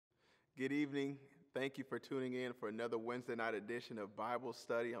Good evening. Thank you for tuning in for another Wednesday night edition of Bible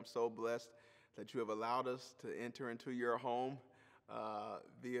study. I'm so blessed that you have allowed us to enter into your home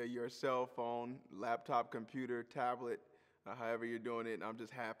via your cell phone, laptop, computer, tablet, however you're doing it. And I'm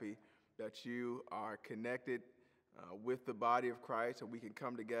just happy that you are connected with the body of Christ and we can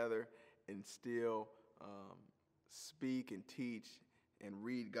come together and still speak and teach and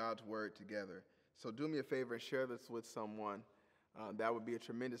read God's word together. So do me a favor and share this with someone. That would be a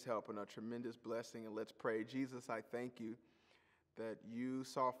tremendous help and a tremendous blessing. And let's pray. Jesus, I thank you that you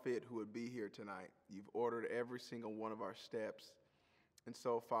saw fit who would be here tonight. You've ordered every single one of our steps. And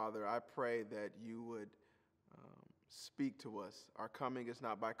so, Father, I pray that you would speak to us. Our coming is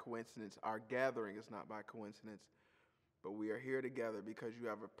not by coincidence. Our gathering is not by coincidence. But we are here together because you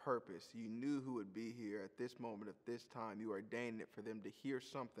have a purpose. You knew who would be here at this moment, at this time. You ordained it for them to hear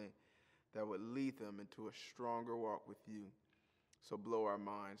something that would lead them into a stronger walk with you. So blow our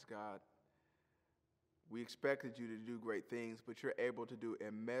minds, God. We expected you to do great things, but you're able to do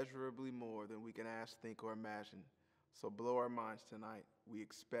immeasurably more than we can ask, think, or imagine. So blow our minds tonight. We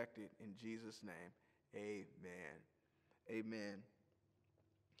expect it in Jesus' name. Amen. Amen.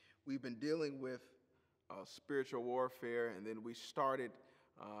 We've been dealing with spiritual warfare, and then we started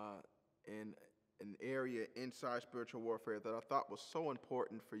in an area inside spiritual warfare that I thought was so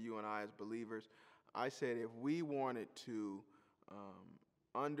important for you and I as believers. I said if we wanted to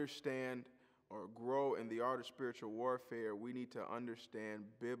understand or grow in the art of spiritual warfare, we need to understand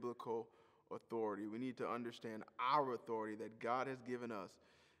biblical authority. We need to understand our authority that God has given us.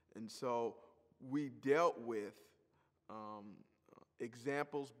 And so we dealt with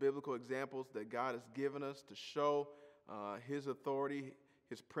examples, biblical examples that God has given us to show his authority,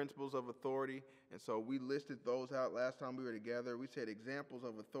 his principles of authority. And so we listed those out last time we were together. We said examples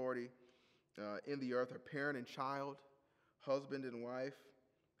of authority in the earth are parent and child, husband and wife,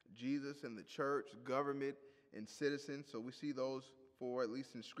 Jesus and the church, government and citizens. So we see those four, at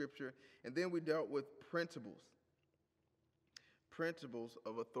least in Scripture. And then we dealt with principles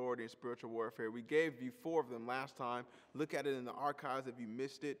of authority in spiritual warfare. We gave you four of them last time. Look at it in the archives if you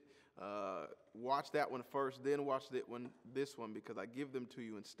missed it. Watch that one first, then watch this one, because I give them to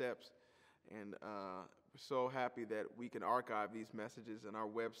you in steps. And we're so happy that we can archive these messages on our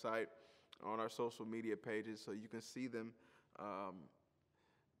website, on our social media pages, so you can see them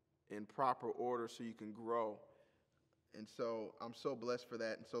in proper order so you can grow. And so I'm so blessed for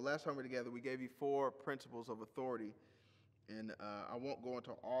that. And so last time we were together, we gave you four principles of authority. And I won't go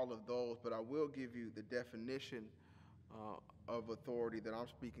into all of those, but I will give you the definition of authority that I'm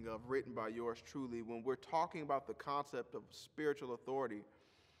speaking of, written by yours truly. When we're talking about the concept of spiritual authority,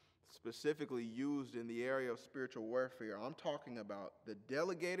 specifically used in the area of spiritual warfare, I'm talking about the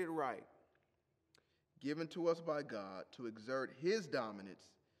delegated right given to us by God to exert his dominance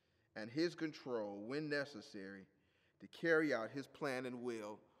and his control when necessary to carry out his plan and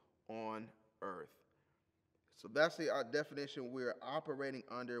will on earth. So that's the definition we're operating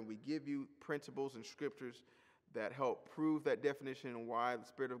under, and we give you principles and scriptures that help prove that definition and why the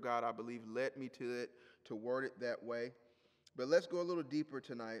Spirit of God, I believe, led me to it, to word it that way. But let's go a little deeper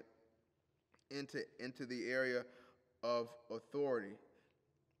tonight into the area of authority.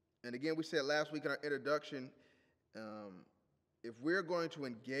 And again, we said last week in our introduction, if we're going to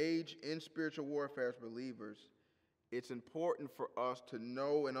engage in spiritual warfare as believers, it's important for us to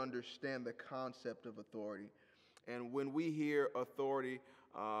know and understand the concept of authority. And when we hear authority,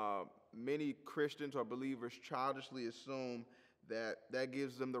 many Christians or believers childishly assume that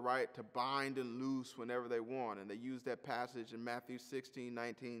gives them the right to bind and loose whenever they want. And they use that passage in Matthew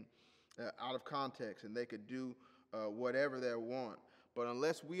 16:19 out of context, and they could do whatever they want. But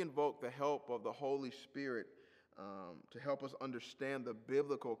unless we invoke the help of the Holy Spirit to help us understand the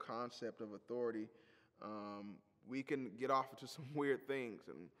biblical concept of authority, we can get off into some weird things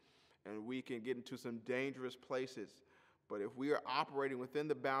and we can get into some dangerous places. But if we are operating within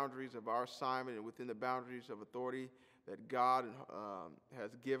the boundaries of our assignment and within the boundaries of authority that God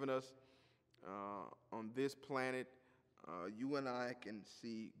has given us on this planet, you and I can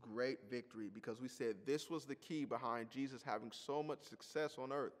see great victory, because we said this was the key behind Jesus having so much success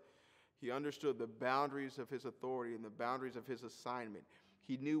on earth. He understood the boundaries of his authority and the boundaries of his assignment.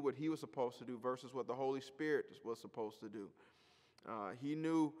 He knew what he was supposed to do versus what the Holy Spirit was supposed to do. He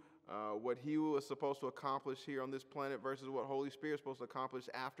knew what he was supposed to accomplish here on this planet versus what Holy Spirit was supposed to accomplish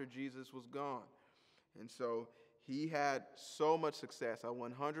after Jesus was gone. And so he had so much success, a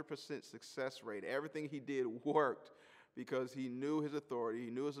 100% success rate. Everything he did worked because he knew his authority,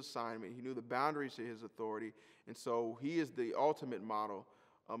 he knew his assignment, he knew the boundaries of his authority. And so he is the ultimate model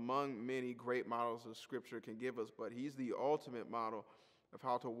among many great models of Scripture can give us, but he's the ultimate model of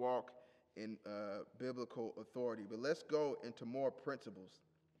how to walk in biblical authority. But let's go into more principles.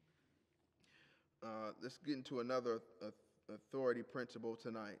 Let's get into another authority principle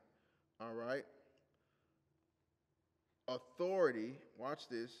tonight. All right? Authority, watch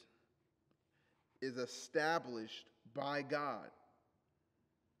this, is established by God.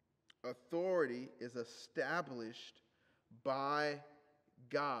 Authority is established by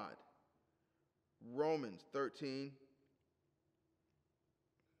God. Romans 13.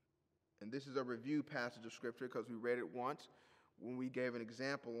 And this is a review passage of Scripture because we read it once when we gave an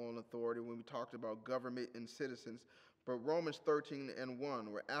example on authority, when we talked about government and citizens. But Romans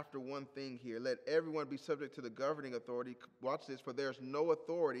 13:1, we're after one thing here. Let everyone be subject to the governing authority. Watch this, for there's no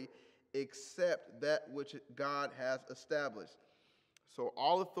authority except that which God has established. So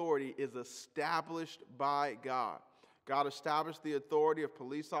all authority is established by God. God established the authority of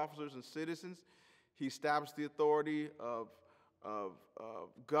police officers and citizens. He established the authority of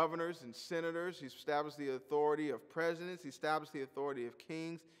governors and senators. He established the authority of presidents. He established the authority of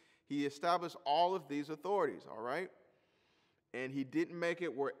kings. He established all of these authorities, all right? And he didn't make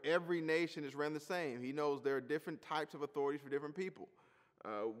it where every nation is ran the same. He knows there are different types of authorities for different people.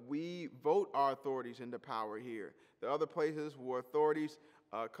 We vote our authorities into power here. There are other places where authorities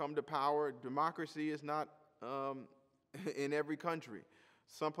come to power. Democracy is not in every country.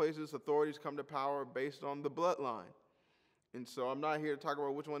 Some places authorities come to power based on the bloodline. And so I'm not here to talk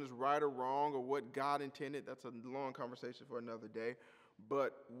about which one is right or wrong or what God intended. That's a long conversation for another day.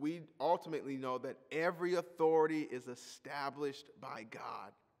 But we ultimately know that every authority is established by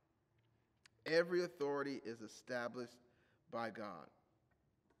God. Every authority is established by God.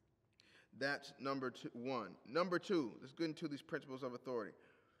 That's number one. Number two, let's get into these principles of authority.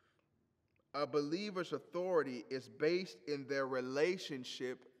 A believer's authority is based in their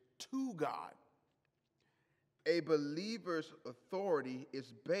relationship to God. A believer's authority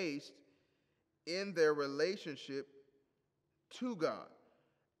is based in their relationship to God.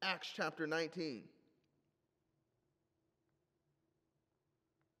 Acts chapter 19.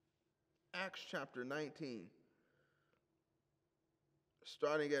 Acts chapter 19.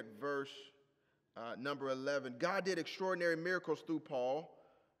 Starting at verse number 11. God did extraordinary miracles through Paul,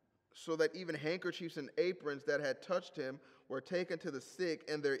 so that even handkerchiefs and aprons that had touched him were taken to the sick,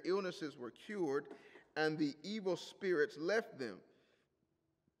 and their illnesses were cured, and the evil spirits left them.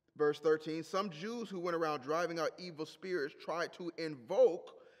 Verse 13, some Jews who went around driving out evil spirits tried to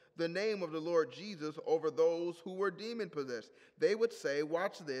invoke the name of the Lord Jesus over those who were demon-possessed. They would say,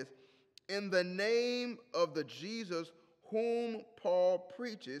 watch this, in the name of the Jesus whom Paul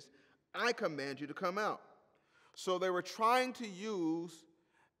preaches, I command you to come out. So they were trying to use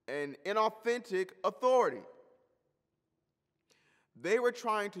an inauthentic authority. They were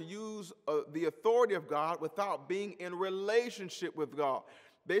trying to use the authority of God without being in relationship with God.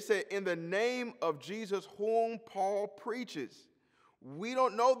 They said, in the name of Jesus whom Paul preaches. We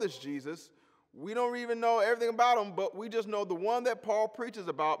don't know this Jesus. We don't even know everything about him, but we just know the one that Paul preaches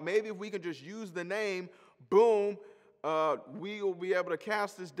about. Maybe if we can just use the name, boom, we will be able to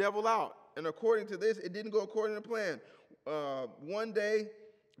cast this devil out. And according to this, it didn't go according to plan. One day,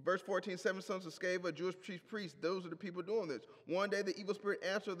 verse 14, 7 sons of Sceva, Jewish chief priests, those are the people doing this. One day the evil spirit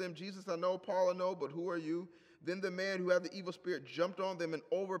answered them, Jesus I know, Paul I know, but who are you? Then the man who had the evil spirit jumped on them and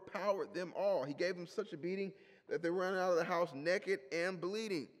overpowered them all. He gave them such a beating that they ran out of the house naked and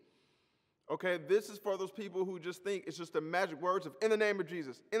bleeding. Okay, this is for those people who just think it's just the magic words of in the name of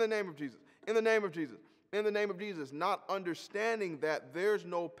Jesus, in the name of Jesus, in the name of Jesus, in the name of Jesus, not understanding that there's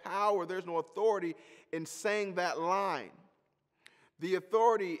no power, there's no authority in saying that line. The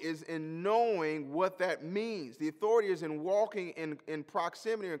authority is in knowing what that means. The authority is in walking in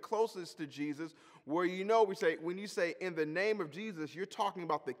proximity and closeness to Jesus, where we say, when you say in the name of Jesus, you're talking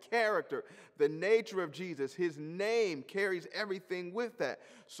about the character, the nature of Jesus. His name carries everything with that.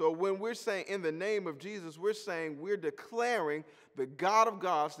 So when we're saying in the name of Jesus, we're saying we're declaring the God of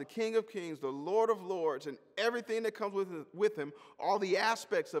gods, the King of kings, the Lord of lords, and everything that comes with him, all the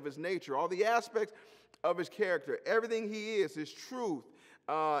aspects of his nature, all the aspects of his character, everything he is, his truth,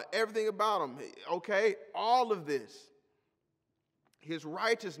 everything about him, okay? All of this, his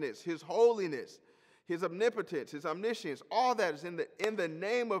righteousness, his holiness, his omnipotence, his omniscience, all that is in the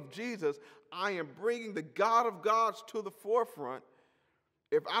name of Jesus. I am bringing the God of gods to the forefront.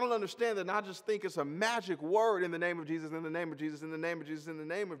 If I don't understand that, and I just think it's a magic word in the name of Jesus, in the name of Jesus, in the name of Jesus, in the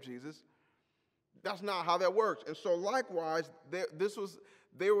name of Jesus, that's not how that works. And so likewise,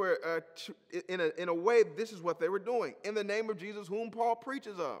 they were, in a way, this is what they were doing. In the name of Jesus, whom Paul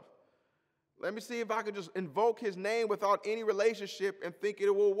preaches of. Let me see if I can just invoke his name without any relationship and think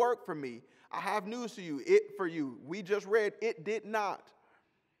it will work for me. I have news for you. We just read, it did not.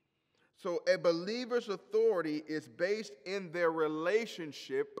 So a believer's authority is based in their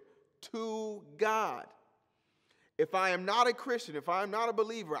relationship to God. If I am not a Christian, if I am not a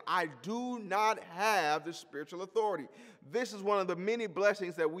believer, I do not have the spiritual authority. This is one of the many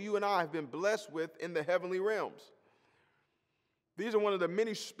blessings that you and I have been blessed with in the heavenly realms. These are one of the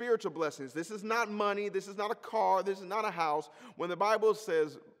many spiritual blessings. This is not money. This is not a car. This is not a house. When the Bible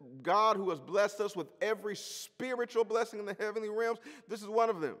says God who has blessed us with every spiritual blessing in the heavenly realms, this is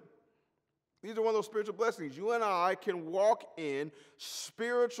one of them. These are one of those spiritual blessings. You and I can walk in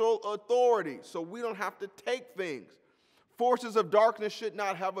spiritual authority, so we don't have to take things. Forces of darkness should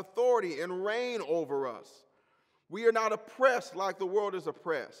not have authority and reign over us. We are not oppressed like the world is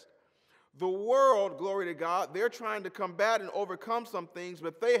oppressed. The world, glory to God, they're trying to combat and overcome some things,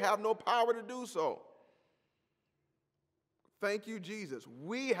 but they have no power to do so. Thank you, Jesus.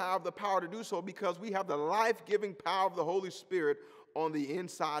 We have the power to do so because we have the life-giving power of the Holy Spirit on the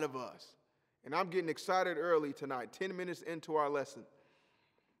inside of us. And I'm getting excited early tonight, 10 minutes into our lesson.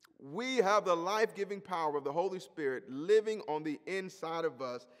 We have the life-giving power of the Holy Spirit living on the inside of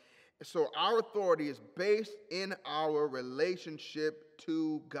us. So our authority is based in our relationship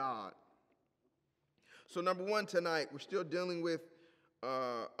to God. So number one tonight, we're still dealing with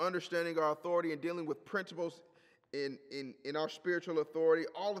understanding our authority and dealing with principles in our spiritual authority.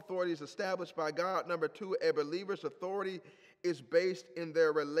 All authority is established by God. Number two, a believer's authority is based in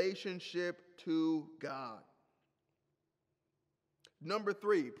their relationship to God. Number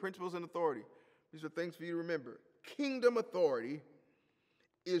three, principles and authority. These are things for you to remember. Kingdom authority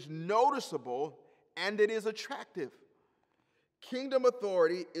is noticeable and it is attractive. Kingdom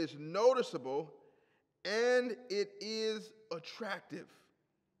authority is noticeable and it is attractive.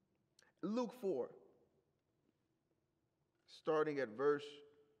 Luke 4, starting at verse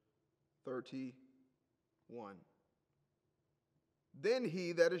 31. Then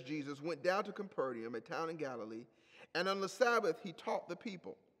he, that is Jesus, went down to Capernaum, a town in Galilee, and on the Sabbath he taught the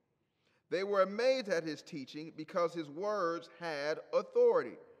people. They were amazed at his teaching because his words had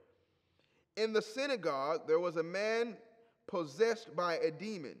authority. In the synagogue there was a man possessed by a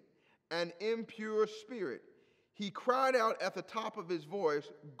demon, an impure spirit. He cried out at the top of his voice,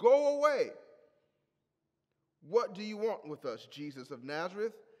 "Go away! What do you want with us, Jesus of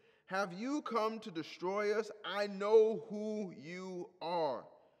Nazareth? Have you come to destroy us? I know who you are,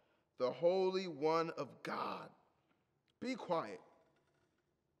 the Holy One of God. Be quiet."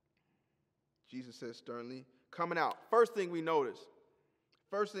 Jesus says sternly, coming out. First thing we notice,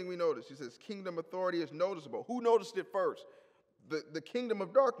 he says kingdom authority is noticeable. Who noticed it first? The kingdom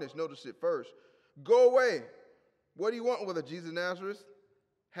of darkness noticed it first. Go away. What do you want with us, Jesus of Nazareth?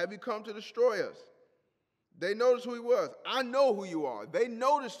 Have you come to destroy us? They noticed who he was. I know who you are. They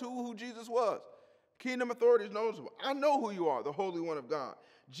noticed who Jesus was. Kingdom authority is noticeable. I know who you are, the Holy One of God.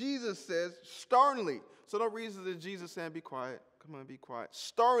 Jesus says sternly. So no reason that Jesus saying, be quiet. Come on, be quiet.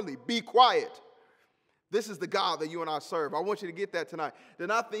 Sternly, be quiet. This is the God that you and I serve. I want you to get that tonight. Do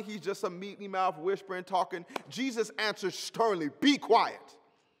not think he's just some mealy mouth whispering, talking. Jesus answers sternly, be quiet.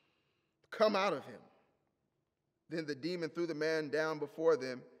 Come out of him. Then the demon threw the man down before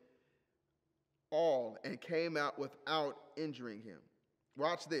them all and came out without injuring him.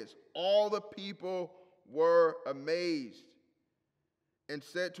 Watch this. All the people were amazed and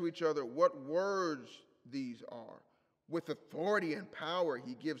said to each other, what words these are. With authority and power,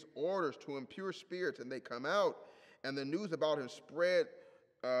 he gives orders to impure spirits, and they come out. And the news about him spread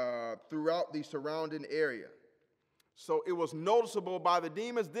throughout the surrounding area. So it was noticeable by the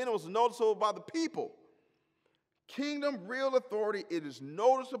demons, then it was noticeable by the people. Kingdom, real authority, it is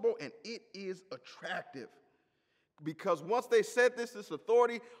noticeable and it is attractive. Because once they said this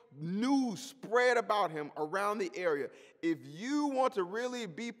authority, news spread about him around the area. If you want to really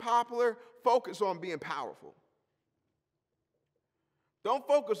be popular, focus on being powerful. Don't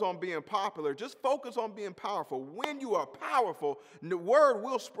focus on being popular. Just focus on being powerful. When you are powerful, the word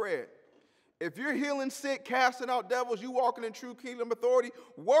will spread. If you're healing sick, casting out devils, you walking in true kingdom authority,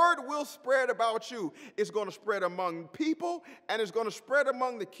 word will spread about you. It's going to spread among people, and it's going to spread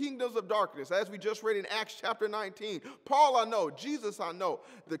among the kingdoms of darkness. As we just read in Acts chapter 19, Paul I know, Jesus I know.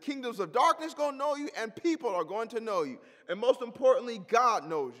 The kingdoms of darkness going to know you, and people are going to know you. And most importantly, God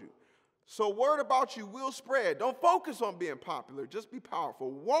knows you. So word about you will spread. Don't focus on being popular. Just be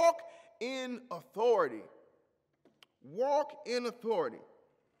powerful. Walk in authority. Walk in authority.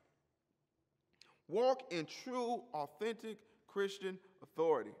 Walk in true, authentic Christian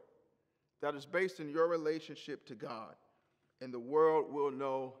authority that is based in your relationship to God. And the world will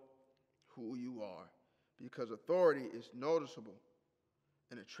know who you are because authority is noticeable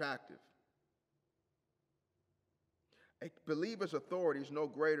and attractive. A believer's authority is no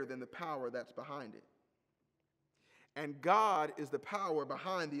greater than the power that's behind it. And God is the power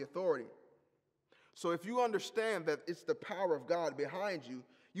behind the authority. So if you understand that it's the power of God behind you,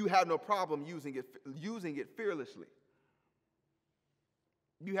 you have no problem using it fearlessly.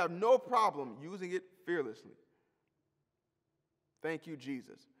 You have no problem using it fearlessly. Thank you,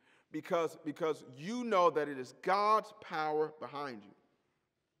 Jesus. Because you know that it is God's power behind you.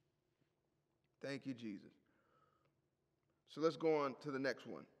 Thank you, Jesus. So let's go on to the next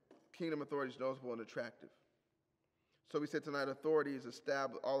one. Kingdom authority is noticeable and attractive. So we said tonight, all authority is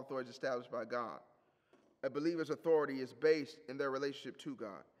established by God. A believer's authority is based in their relationship to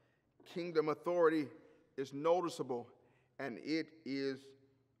God. Kingdom authority is noticeable and it is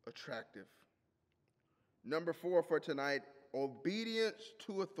attractive. Number 4 for tonight, obedience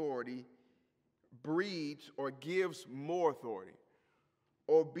to authority breeds or gives more authority.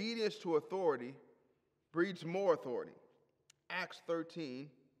 Obedience to authority breeds more authority. Acts 13,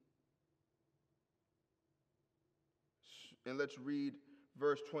 and let's read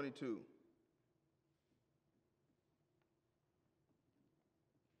verse 22.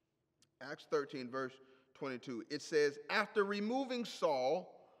 Acts 13, verse 22. It says, after removing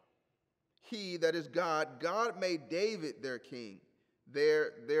Saul, he, that is God made David their king.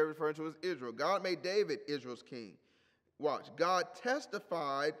 They're referring to as Israel. God made David Israel's king. Watch. God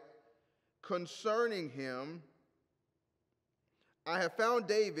testified concerning him, I have found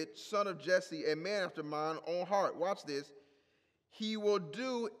David, son of Jesse, a man after mine own heart. Watch this. He will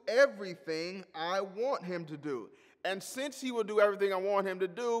do everything I want him to do. And since he will do everything I want him to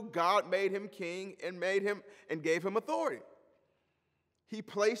do, God made him king and gave him authority. He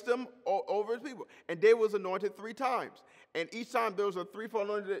placed him over his people. And David was anointed 3 times. And each time there was a threefold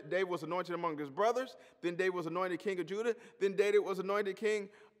anointing. David was anointed among his brothers. Then David was anointed king of Judah. Then David was anointed king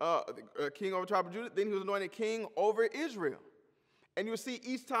over the tribe of Judah. Then he was anointed king over Israel. And you see,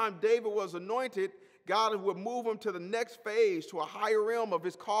 each time David was anointed, God would move him to the next phase, to a higher realm of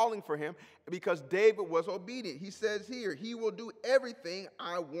his calling for him, because David was obedient. He says here, he will do everything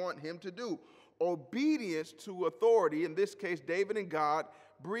I want him to do. Obedience to authority, in this case, David and God,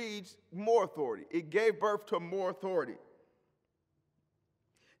 breeds more authority. It gave birth to more authority.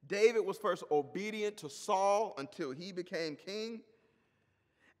 David was first obedient to Saul until he became king.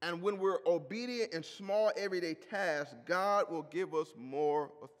 And when we're obedient in small everyday tasks, God will give us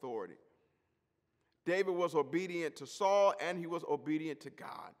more authority. David was obedient to Saul and he was obedient to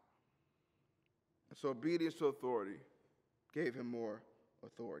God. And so obedience to authority gave him more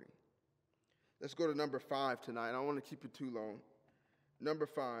authority. Let's go to number 5 tonight. I don't want to keep it too long. Number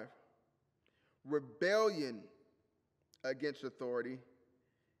 5, rebellion against authority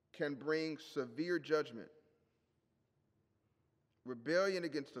can bring severe judgment. Rebellion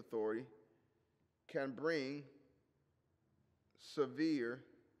against authority can bring severe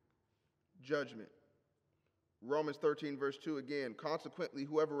judgment. Romans 13, verse 2 again. Consequently,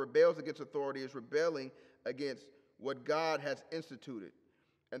 whoever rebels against authority is rebelling against what God has instituted.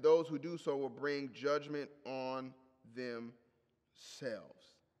 And those who do so will bring judgment on themselves.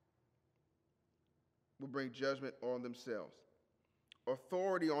 Will bring judgment on themselves.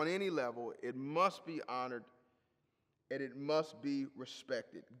 Authority on any level, it must be honored and it must be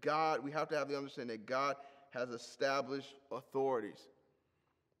respected. God, we have to have the understanding that God has established authorities.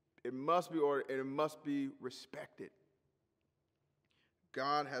 It must be ordered and it must be respected.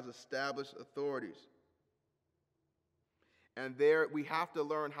 God has established authorities. And there we have to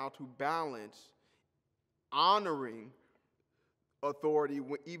learn how to balance honoring authority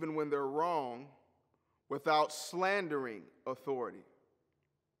even when they're wrong without slandering authority.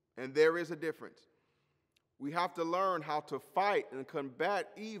 And there is a difference. We have to learn how to fight and combat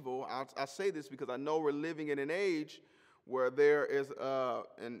evil. I say this because I know we're living in an age where there is,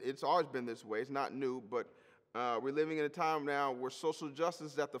 and it's always been this way, it's not new, but we're living in a time now where social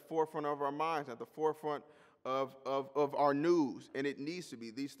justice is at the forefront of our minds, at the forefront of our news, and it needs to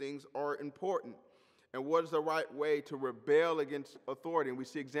be. These things are important. And what is the right way to rebel against authority? And we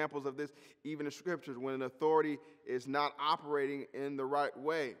see examples of this even in scriptures when an authority is not operating in the right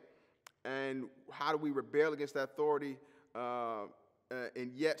way. And how do we rebel against that authority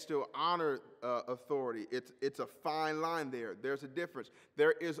and yet still honor authority? It's a fine line there. There's a difference.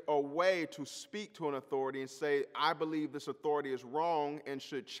 There is a way to speak to an authority and say, I believe this authority is wrong and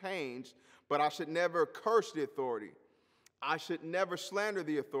should change, but I should never curse the authority. I should never slander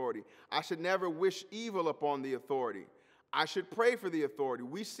the authority. I should never wish evil upon the authority. I should pray for the authority.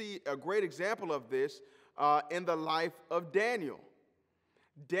 We see a great example of this in the life of Daniel.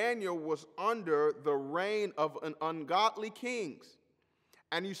 Daniel was under the reign of an ungodly king.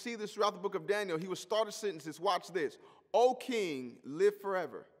 And you see this throughout the book of Daniel. He was started sentences. Watch this. O king, live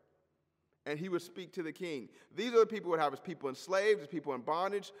forever. And he would speak to the king. These are the people who would have his people enslaved, his people in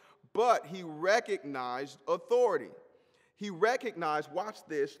bondage, but he recognized authority. He recognized, watch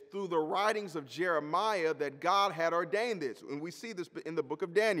this, through the writings of Jeremiah that God had ordained this. And we see this in the book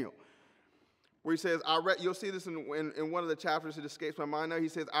of Daniel, where he says, you'll see this in one of the chapters, it escapes my mind now. He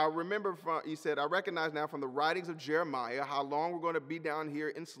says, I recognize now from the writings of Jeremiah how long we're going to be down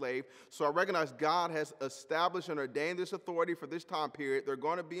here enslaved. So I recognize God has established and ordained this authority for this time period. They're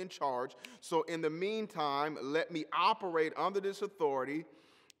going to be in charge. So in the meantime, let me operate under this authority.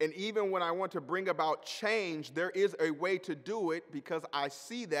 And even when I want to bring about change, there is a way to do it, because I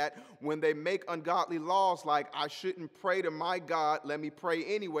see that when they make ungodly laws like I shouldn't pray to my God, let me pray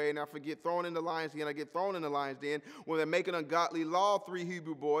anyway, and I forget thrown in the lion's den, I get thrown in the lion's den. When they make an ungodly law, 3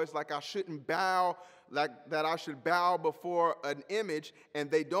 Hebrew boys, like I shouldn't bow, like that I should bow before an image, and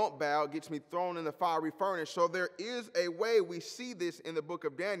they don't bow, gets me thrown in the fiery furnace. So there is a way, we see this in the book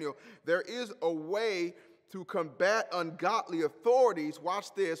of Daniel, there is a way to combat ungodly authorities,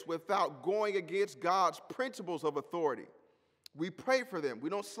 watch this, without going against God's principles of authority. We pray for them. We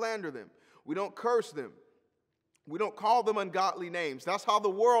don't slander them. We don't curse them. We don't call them ungodly names. That's how the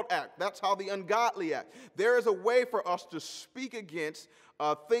world acts. That's how the ungodly act. There is a way for us to speak against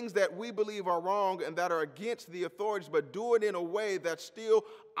things that we believe are wrong and that are against the authorities, but do it in a way that still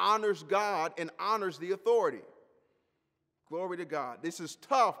honors God and honors the authority. Glory to God. This is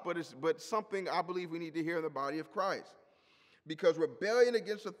tough, but something I believe we need to hear in the body of Christ. Because rebellion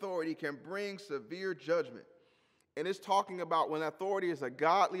against authority can bring severe judgment. And it's talking about when authority is a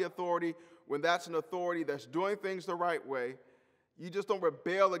godly authority, when that's an authority that's doing things the right way. You just don't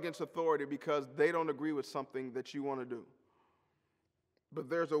rebel against authority because they don't agree with something that you want to do. But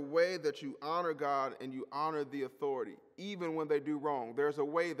there's a way that you honor God and you honor the authority, even when they do wrong. There's a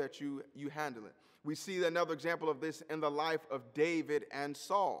way that you handle it. We see another example of this in the life of David and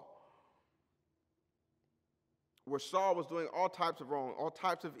Saul, where Saul was doing all types of wrong, all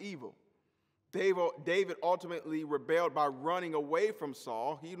types of evil. David ultimately rebelled by running away from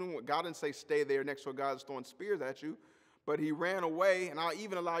Saul. God didn't say stay there next to a guy that's throwing spears at you, but he ran away, and I'll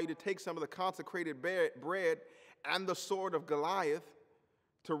even allow you to take some of the consecrated bread and the sword of Goliath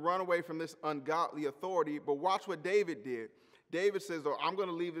to run away from this ungodly authority. But watch what David did. David says, oh, I'm going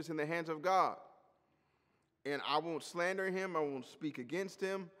to leave this in the hands of God. And I won't slander him. I won't speak against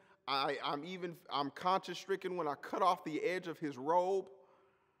him. I'm conscience-stricken when I cut off the edge of his robe.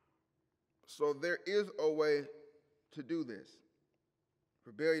 So there is a way to do this.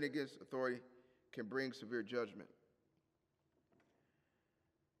 Rebellion against authority can bring severe judgment.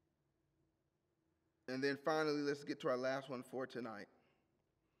 And then finally, let's get to our last one for tonight.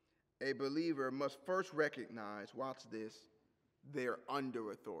 A believer must first recognize, watch this, they're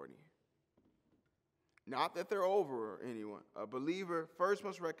under authority. Not that they're over anyone. A believer first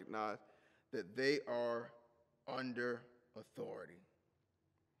must recognize that they are under authority.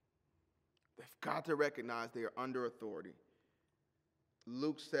 They've got to recognize they are under authority.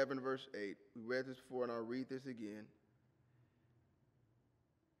 Luke 7, verse 8. We read this before, and I'll read this again.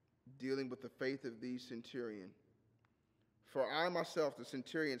 Dealing with the faith of the centurion. For I myself, the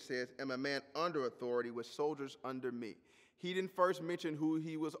centurion says, am a man under authority with soldiers under me. He didn't first mention who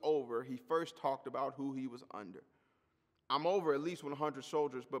he was over. He first talked about who he was under. I'm over at least 100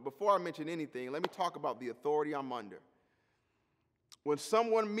 soldiers, but before I mention anything, let me talk about the authority I'm under. When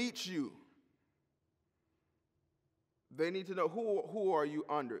someone meets you, they need to know who are you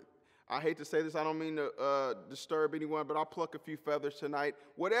under. I hate to say this, I don't mean to disturb anyone, but I'll pluck a few feathers tonight.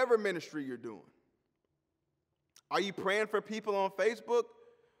 Whatever ministry you're doing. Are you praying for people on Facebook?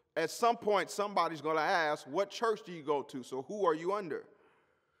 At some point, somebody's going to ask, what church do you go to? So who are you under?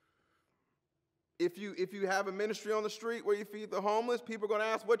 If you have a ministry on the street where you feed the homeless, people are going to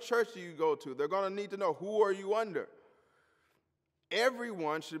ask, what church do you go to? They're going to need to know, who are you under?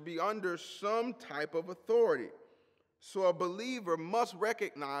 Everyone should be under some type of authority. So a believer must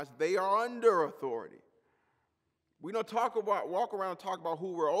recognize they are under authority. We don't walk around and talk about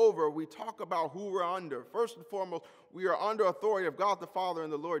who we're over. We talk about who we're under. First and foremost, we are under authority of God the Father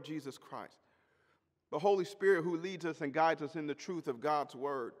and the Lord Jesus Christ. The Holy Spirit who leads us and guides us in the truth of God's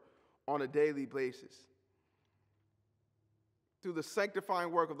word on a daily basis. Through the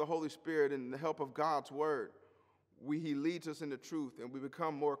sanctifying work of the Holy Spirit and the help of God's word, He leads us in the truth and we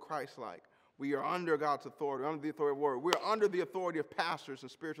become more Christ-like. We are under God's authority, under the authority of the word. We're under the authority of pastors and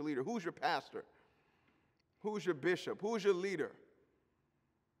spiritual leaders. Who's your pastor? Who's your bishop? Who's your leader?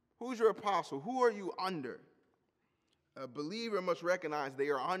 Who's your apostle? Who are you under? A believer must recognize they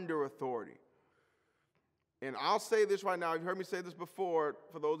are under authority. And I'll say this right now. You've heard me say this before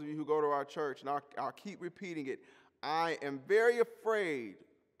for those of you who go to our church, and I'll keep repeating it. I am very afraid.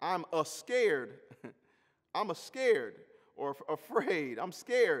 I'm scared. I'm scared or afraid. I'm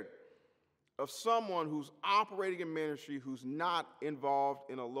scared of someone who's operating in ministry who's not involved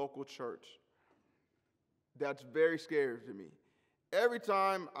in a local church. That's very scary to me. Every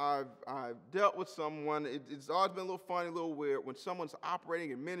time I've dealt with someone, it's always been a little funny, a little weird. When someone's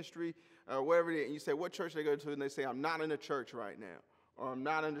operating in ministry, whatever it is, and you say, what church they go to, and they say, I'm not in a church right now, or I'm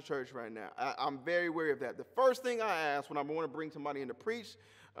not in the church right now. I'm very wary of that. The first thing I ask when I want to bring somebody in to preach,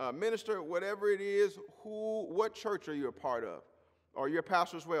 minister, whatever it is, what church are you a part of? Or you're a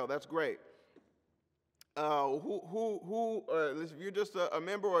pastor as well, that's great. If you're just a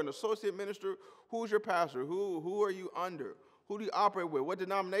member or an associate minister, who's your pastor? Who are you under? Who do you operate with? What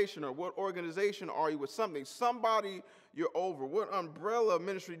denomination or what organization are you with? Somebody you're over. What umbrella of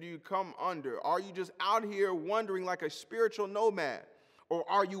ministry do you come under? Are you just out here wandering like a spiritual nomad? Or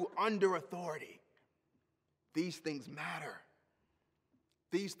are you under authority? These things matter.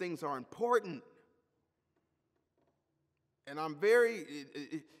 These things are important. And I'm very,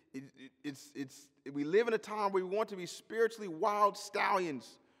 we live in a time where we want to be spiritually wild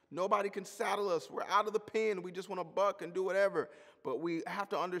stallions. Nobody can saddle us. We're out of the pen. We just want to buck and do whatever. But we have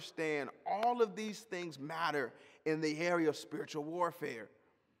to understand all of these things matter in the area of spiritual warfare.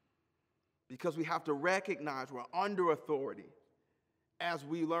 Because we have to recognize we're under authority as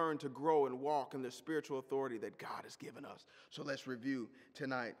we learn to grow and walk in the spiritual authority that God has given us. So let's review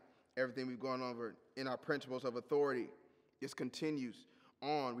tonight everything we've gone over in our principles of authority. This continues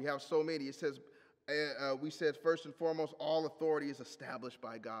on. We have so many. It says, we said first and foremost, all authority is established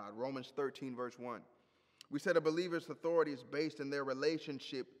by God. Romans 13, verse 1. We said a believer's authority is based in their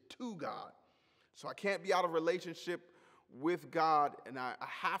relationship to God. So I can't be out of relationship with God, and I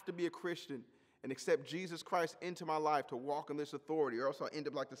have to be a Christian and accept Jesus Christ into my life to walk in this authority, or else I'll end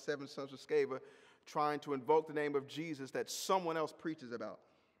up like the 7 sons of Sceva, trying to invoke the name of Jesus that someone else preaches about.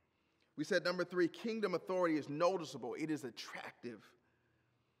 We said number 3, kingdom authority is noticeable. It is attractive.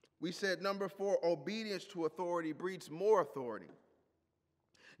 We said number 4, obedience to authority breeds more authority.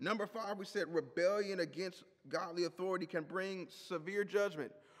 Number 5, we said rebellion against godly authority can bring severe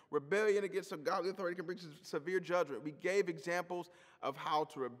judgment. Rebellion against a godly authority can bring severe judgment. We gave examples of how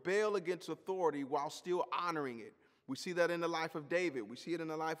to rebel against authority while still honoring it. We see that in the life of David. We see it in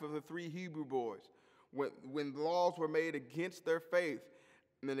the life of the 3 Hebrew boys. When laws were made against their faith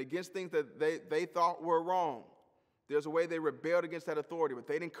and against things that they thought were wrong, there's a way they rebelled against that authority, but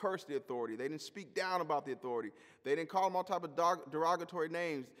they didn't curse the authority. They didn't speak down about the authority. They didn't call them all type of derogatory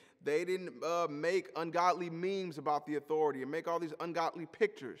names. They didn't make ungodly memes about the authority and make all these ungodly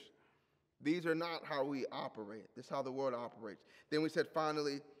pictures. These are not how we operate. This is how the world operates. Then we said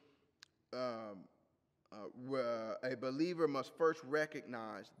finally, a believer must first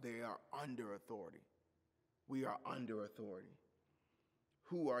recognize they are under authority. We are under authority.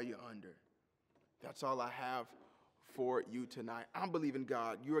 Who are you under? That's all I have for you tonight. I'm believing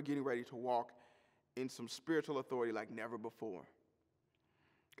God. You are getting ready to walk in some spiritual authority like never before.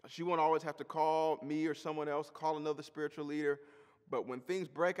 You won't always have to call me or someone else, call another spiritual leader. But when things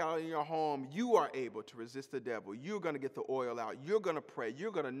break out in your home, you are able to resist the devil. You're going to get the oil out. You're going to pray.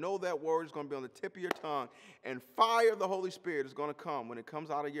 You're going to know that word is going to be on the tip of your tongue. And fire of the Holy Spirit is going to come when it comes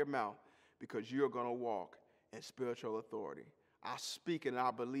out of your mouth, because you're going to walk in spiritual authority. I speak it and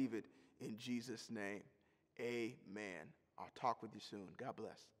I believe it in Jesus' name. Amen. I'll talk with you soon. God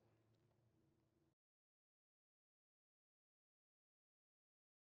bless.